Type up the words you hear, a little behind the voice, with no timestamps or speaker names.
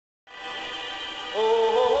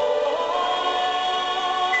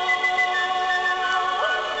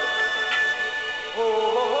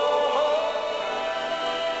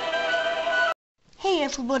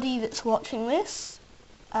everybody that's watching this.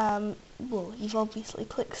 Well, you've obviously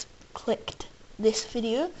clicked this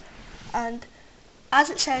video, and as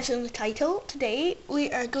it says in the title, today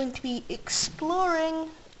we are going to be exploring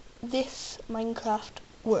this Minecraft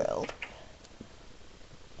world.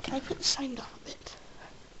 Can I put the sound up a bit?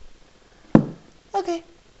 Okay.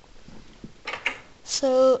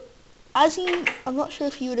 So, I'm not sure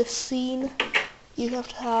if you would have seen, you have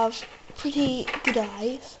to have pretty good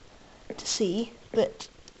eyes to see, but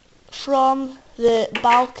from the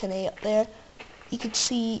balcony up there, you could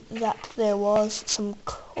see that there was some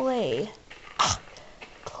clay,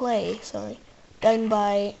 down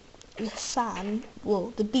by the sand,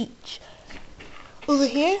 well, the beach over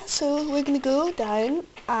here. So we're going to go down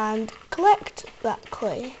and collect that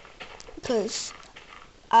clay, because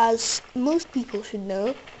as most people should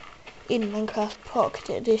know, in Minecraft Pocket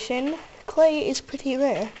Edition, clay is pretty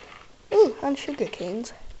rare. Ooh, and sugar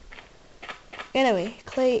canes. Anyway,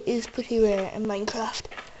 clay is pretty rare in Minecraft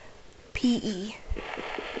PE.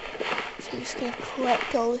 So we're just going to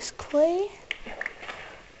collect all this clay,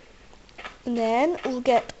 and then we'll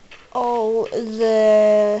get all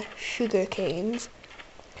the sugar canes.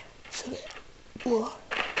 So, whoa,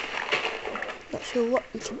 not sure what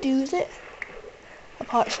we can do with it,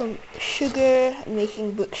 apart from sugar and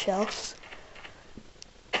making bookshelves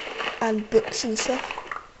and books and stuff.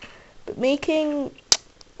 But making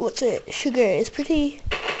sugar is pretty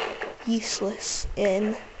useless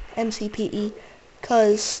in MCPE,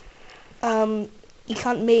 because you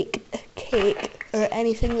can't make a cake or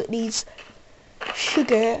anything that needs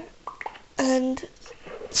sugar, and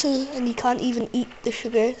you can't even eat the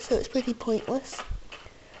sugar, so it's pretty pointless.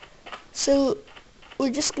 So we're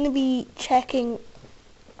just going to be checking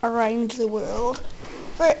around the world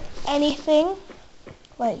for anything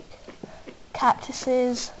like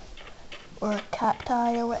cactuses or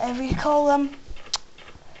cacti or whatever you call them,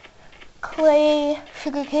 clay,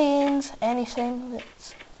 sugar canes, anything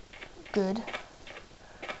that's good.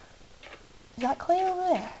 Is that clay over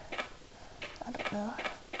there? I don't know.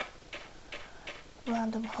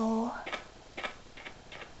 Random hole.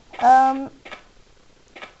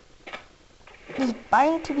 There's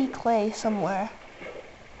bound to be clay somewhere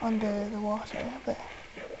under the water, but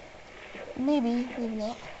maybe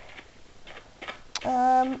not.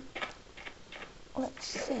 Let's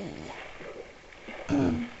see.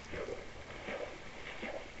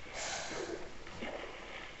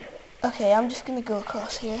 Okay, I'm just gonna go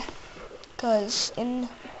across here, because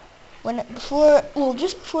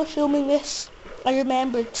just before filming this, I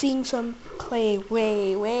remembered seeing some clay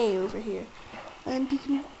way over here, and you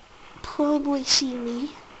can probably see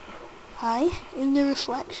me, in the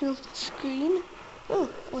reflection of the screen. Oh,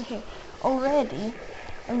 okay. Already,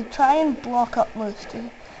 I'm gonna try and block up most of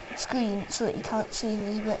the screen so that you can't see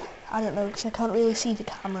me, but I don't know, because I can't really see the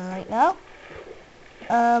camera right now.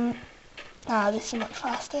 This is much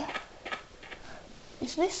faster.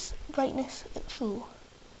 Is this brightness at full?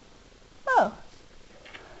 Oh,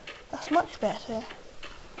 that's much better.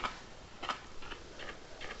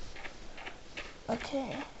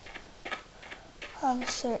 Okay, have a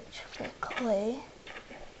search for clay.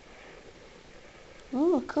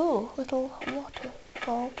 Ooh, cool, little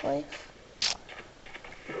waterfall place.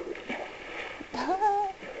 No,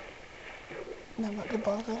 I'm not gonna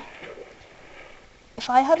bother. If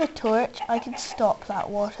I had a torch, I could stop that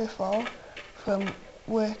waterfall from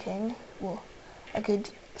working. Well, I could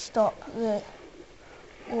stop the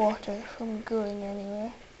water from going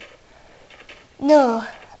anywhere. No,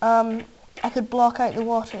 I could block out the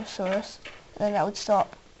water source, and then that would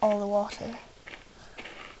stop all the water.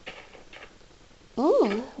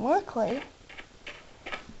 Ooh, more clay.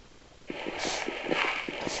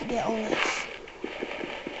 Let's get all this.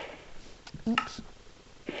 Oops.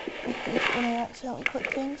 I hate when I accidentally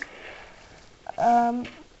click things.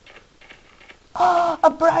 Oh, a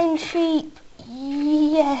brown sheep!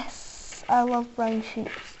 Yes! I love brown sheep.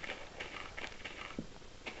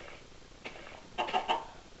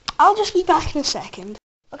 I'll just be back in a second.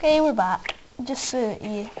 Okay, we're back. Just so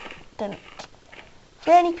you didn't.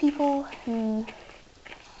 For any people who,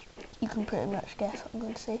 you can pretty much guess what I'm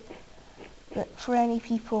going to say, but for any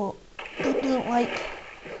people who don't like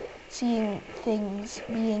seeing things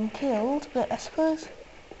being killed, but I suppose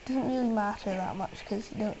it doesn't really matter that much, because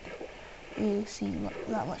you don't really see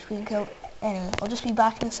that much being killed. Anyway, I'll just be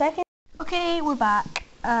back in a second. Okay, we're back,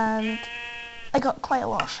 and I got quite a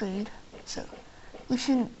lot of food, so we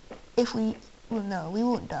shouldn't, we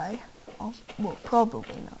won't die. Well,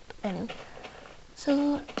 probably not. Anyway,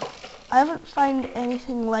 so I haven't found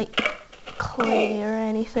anything like clay or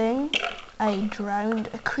anything. I drowned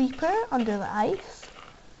a creeper under the ice.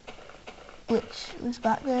 which was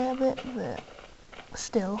back there a bit, but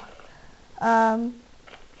still. Well,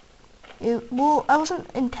 I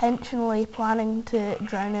wasn't intentionally planning to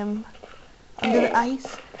drown him under the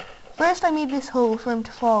ice. First I made this hole for him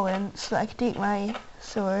to fall in so that I could take my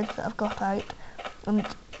sword that I've got out and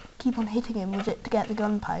keep on hitting him with it to get the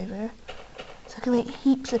gunpowder. So I can make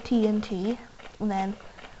heaps of TNT, and then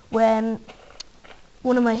when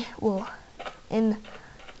one of my,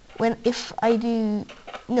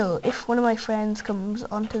 if one of my friends comes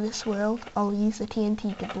onto this world, I'll use the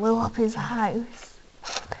TNT to blow up his house.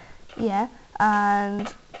 Yeah, and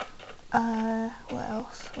what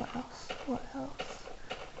else?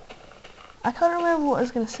 I can't remember what I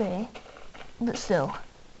was going to say, but still.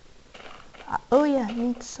 Oh yeah, I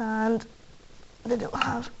need sand. I don't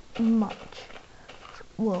have much.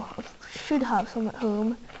 Well, I should have some at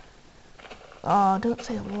home. Oh, don't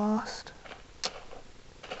say I'm lost.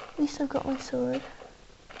 At least I've got my sword.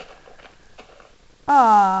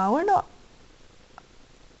 Ah, we're not...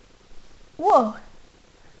 Whoa!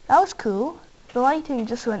 That was cool. The lighting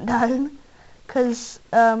just went down because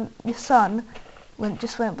the sun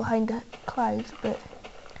just went behind the clouds, but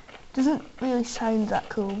it doesn't really sound that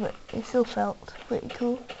cool, but it still felt pretty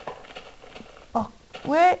cool. Oh,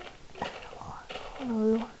 where? Oh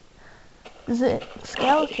no. There's a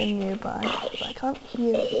skeleton nearby, but I can't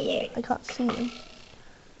hear him. I can't see him.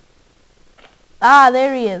 Ah,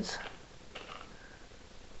 there he is.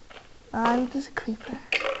 And there's a creeper.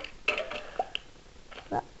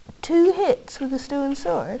 2 hits with a stone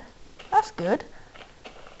sword. That's good.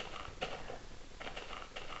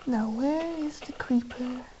 Now where is the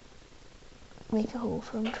creeper? Make a hole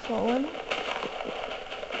for him to fall in.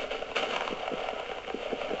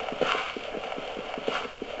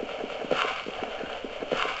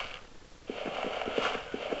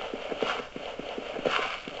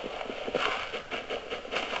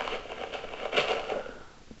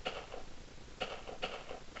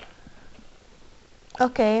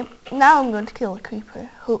 Okay, now I'm going to kill a creeper,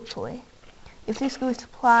 hopefully. If this goes to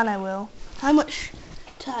plan, I will. How much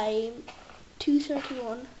time?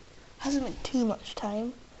 2:31. Hasn't been too much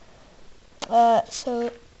time. So,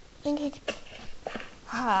 I think I could...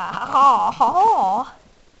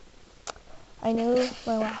 I know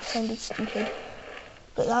my laugh sounded stupid,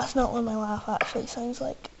 but that's not what my laugh actually sounds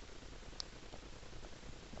like.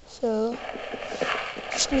 So,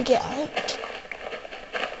 just gonna get out.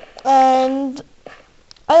 And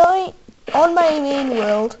on my main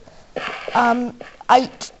world,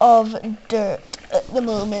 out of dirt at the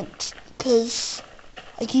moment, because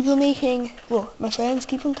I keep on my friends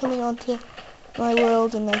keep on coming onto my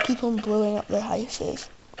world and they keep on blowing up their houses.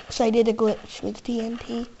 So I did a glitch with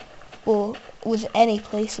TNT, or with any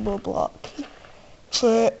placeable block.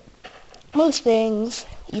 For most things,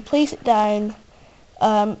 you place it down,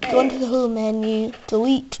 go into the home menu,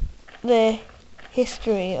 delete the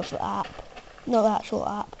history of the app, not the actual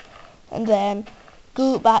app, and then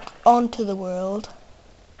go back onto the world,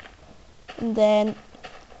 and then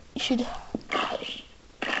you should...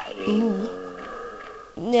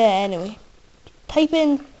 Yeah, anyway. Type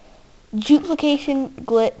in duplication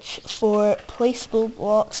glitch for placeable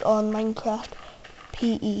blocks on Minecraft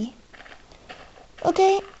PE.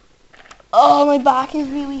 Okay. Oh, my back is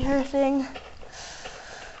really hurting.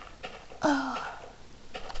 Oh.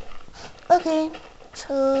 Okay,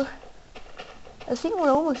 so I think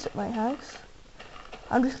we're almost at my house.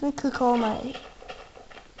 I'm just gonna cook all my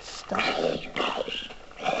stuff.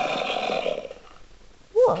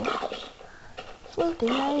 Whoa.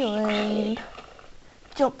 Floating island.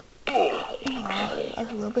 Jump. Oh,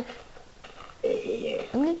 that's rubbish.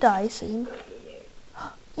 I'm gonna die soon.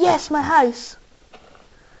 Yes, my house!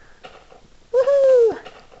 Woohoo!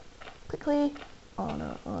 Quickly. Oh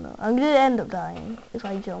no. I'm gonna end up dying if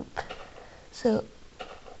I jump. So,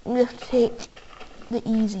 I'm gonna have to take the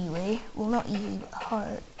easy way. Well, not easy, but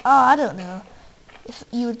hard. I don't know if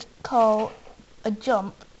you would call a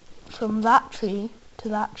jump from that tree to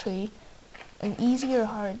that tree an easy or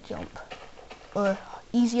hard jump, or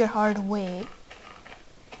easy or hard way.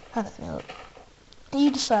 I don't know.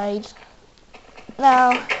 You decide.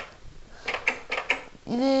 Now,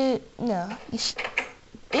 if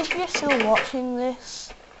you're still watching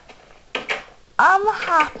this, I'm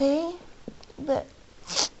happy, but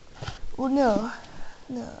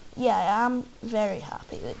yeah, I'm very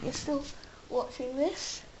happy that you're still watching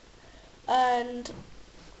this, and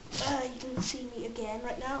you can see me again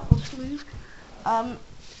right now. I'll just move.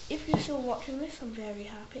 If you're still watching this, I'm very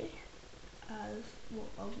happy, as well,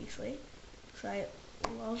 obviously, because I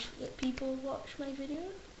love that people watch my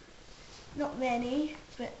videos. Not many,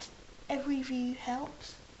 but every view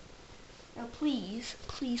helps. Now please,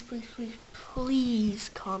 please, please, please, please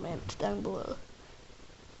comment down below.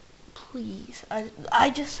 Please. I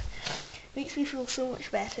just makes me feel so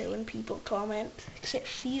much better when people comment, because it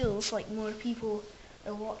feels like more people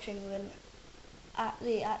are watching than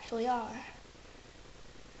they actually are.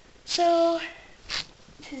 So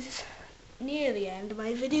this is near the end of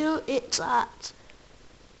my video. It's at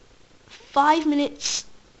 5 minutes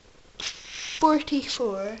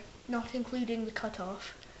 44, not including the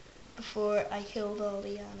cutoff, before I killed all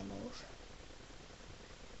the animals.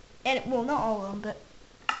 And well, not all of them, but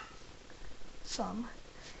some.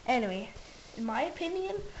 Anyway, in my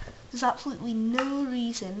opinion, there's absolutely no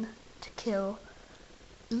reason to kill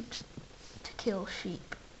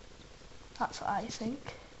sheep. That's what I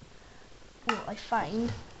think. Well, I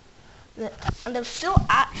find that, and I've still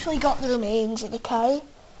actually got the remains of a cow,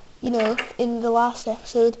 you know, in the last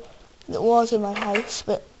episode that was in my house,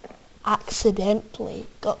 but accidentally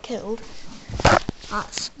got killed.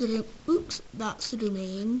 That's the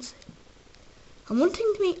remains. I'm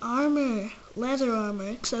wanting to make armor, leather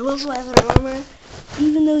armor, because I love leather armor,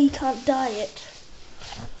 even though you can't dye it.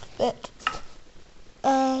 But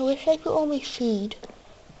where should I put all my food?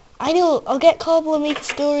 I know, I'll get cobble and make a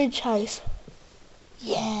storage house.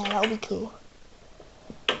 Yeah, that'll be cool.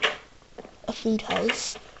 A food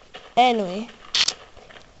house. Anyway,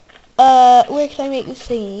 where can I make this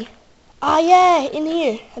thingy? Ah, yeah, in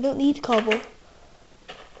here. I don't need cobble.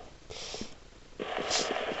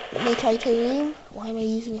 Make out a room. Why am I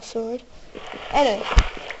using a sword? Anyway,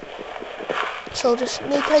 so I'll just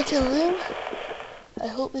make out a room. I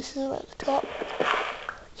hope this isn't at the top.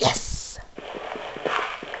 Yes!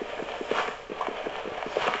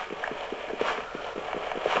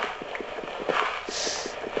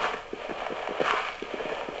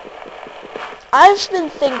 I've been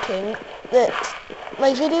thinking that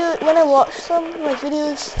when I watch them, my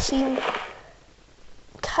videos seem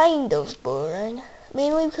kind of boring.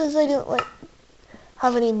 Mainly because I don't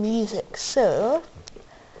have any music. So,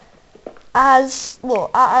 at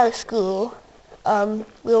our school,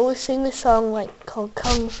 we always sing this song called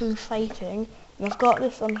Kung Fu Fighting, and I've got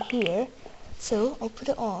this on here, so I'll put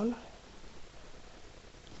it on.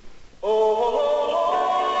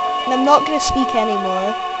 And I'm not going to speak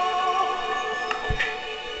anymore.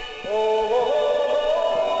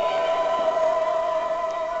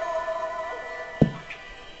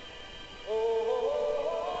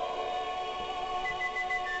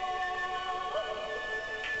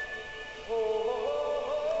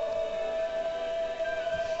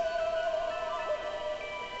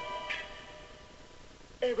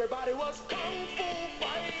 Everybody was kung fu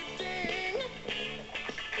fighting.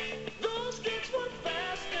 Those kids were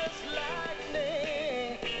fast as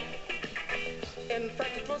lightning. In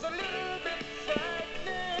fact, it was a little bit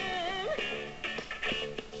frightening,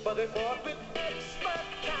 but they fought with expert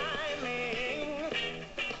timing.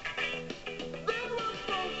 There was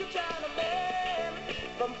funky Chinaman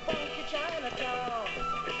from funky Chinatown.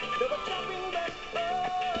 They were chopping them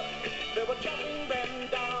up, they were chopping them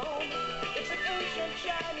down. It's an ancient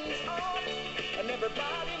Chinese art, and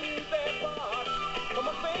everybody knew their part. From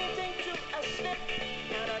a fainting to a slip,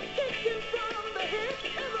 and a kicking from the hip.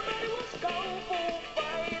 Everybody was kung fu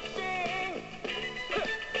fighting.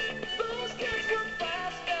 Those kids were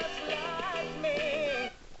fast as lightning.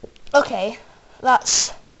 Okay,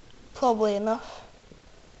 that's probably enough.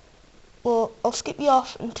 Well, I'll skip you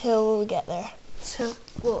off until we get there. So,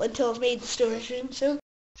 until I've made the storage room. So,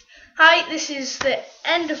 hi, this is the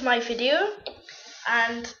end of my video,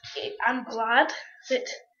 and I'm glad that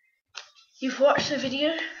you've watched the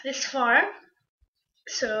video this far.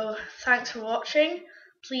 So, thanks for watching.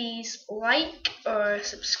 Please like or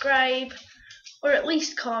subscribe, or at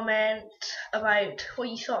least comment about what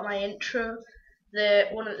you thought of my intro. The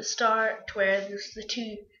one at the start where there's the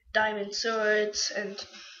 2 diamond swords and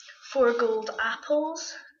 4 gold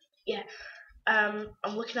apples. Yeah, I'm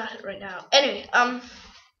looking at it right now. Anyway,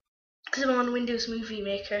 because I'm on Windows Movie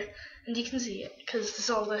Maker, and you can see it because there's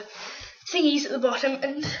all the thingies at the bottom.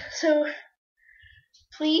 And so,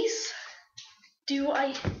 please do what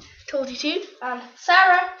I told you to. And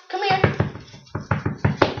Sarah, come here.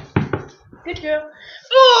 Good girl.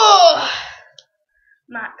 Oh!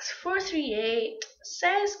 Max438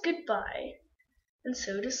 says goodbye, and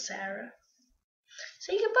so does Sarah.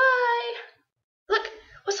 Say goodbye. Look,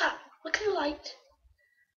 what's that? Look at the light.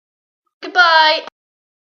 Goodbye.